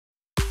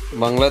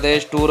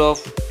Bangladesh Tour of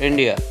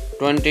India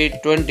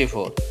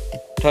 2024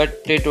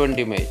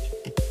 T20 Match.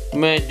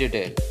 Match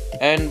detail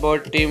and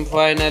both team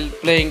final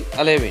playing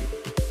 11.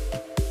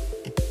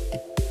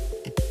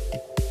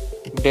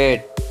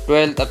 Date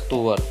 12th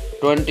October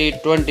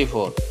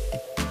 2024.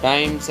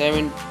 Time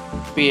 7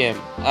 PM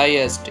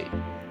IST.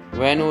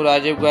 Venue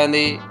Rajiv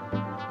Gandhi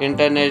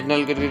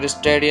International Cricket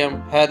Stadium,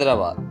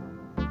 Hyderabad.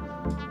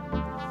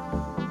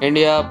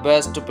 India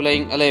best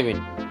playing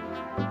 11.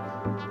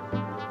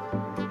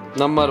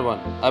 Number 1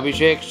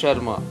 Abhishek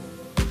Sharma,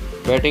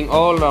 batting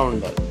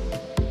all-rounder.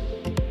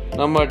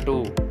 Number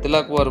 2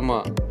 Tilak Verma,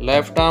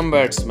 left-arm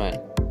batsman.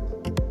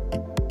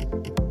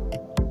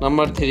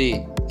 Number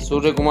 3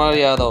 SuryaKumar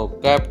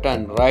Yadav,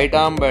 captain,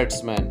 right-arm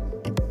batsman.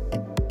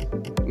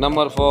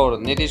 Number 4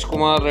 Nitish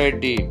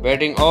Reddy,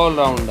 batting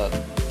all-rounder.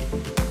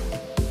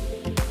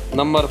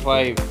 Number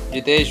 5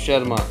 Jitish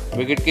Sharma,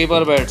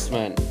 wicketkeeper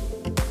batsman.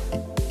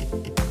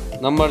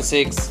 Number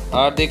 6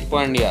 Hardik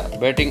Pandya,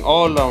 batting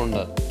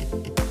all-rounder.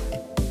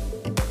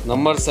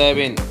 Number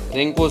 7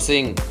 Rinku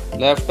Singh,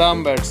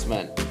 left-arm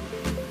batsman.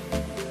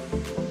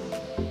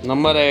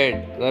 Number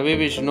 8 Ravi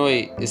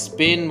Bishnoi,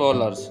 spin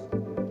bowlers.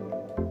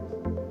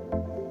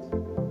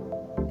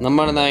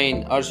 Number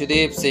 9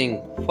 Arshdeep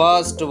Singh,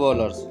 fast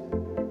bowlers.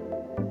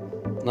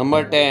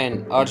 Number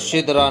 10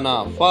 Harshit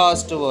Rana,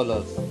 fast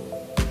bowlers.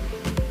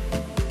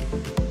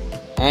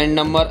 And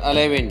number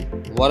 11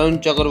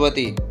 Varun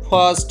Chakravarthy,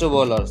 fast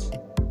bowlers.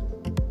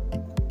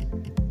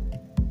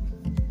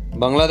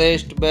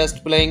 Bangladesh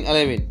best playing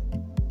 11.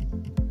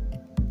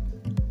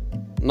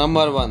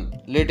 Number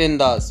 1 Litin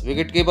Das,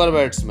 wicketkeeper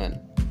batsman.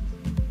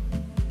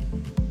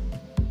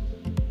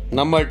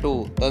 Number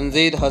 2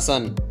 Tanzid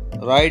Hassan,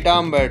 right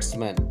arm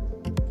batsman.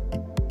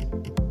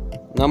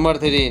 Number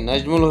 3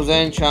 Najmul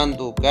Hossain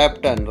Shantu,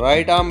 captain,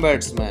 right arm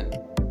batsman.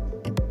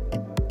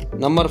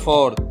 Number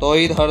 4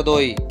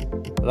 Hardoi,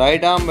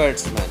 right arm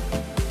batsman.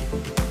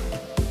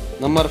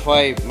 Number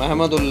 5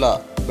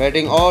 Mahmudullah,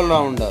 batting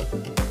all-rounder.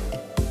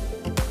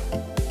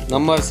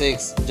 Number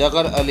 6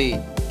 Jakar Ali,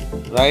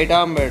 right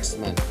arm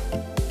batsman.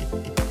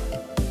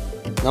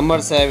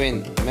 Number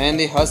 7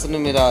 Mehndi Hasan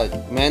Miraj,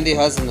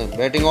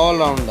 batting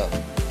all-rounder.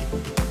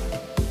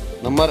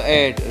 Number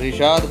 8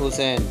 Rishad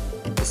Hussain,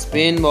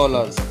 spin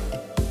bowlers.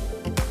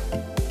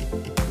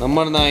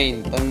 Number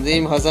 9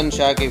 Tanzim Hassan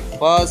Shakib,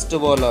 fast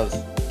bowlers.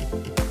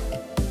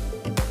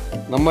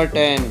 Number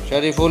 10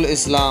 Shariful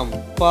Islam,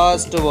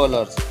 fast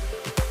bowlers.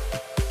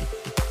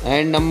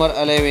 And number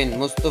 11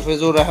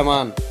 Mustafizur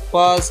Rahman,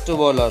 fast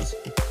bowlers.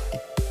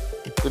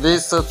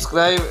 Please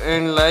subscribe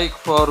and like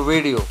for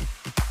video.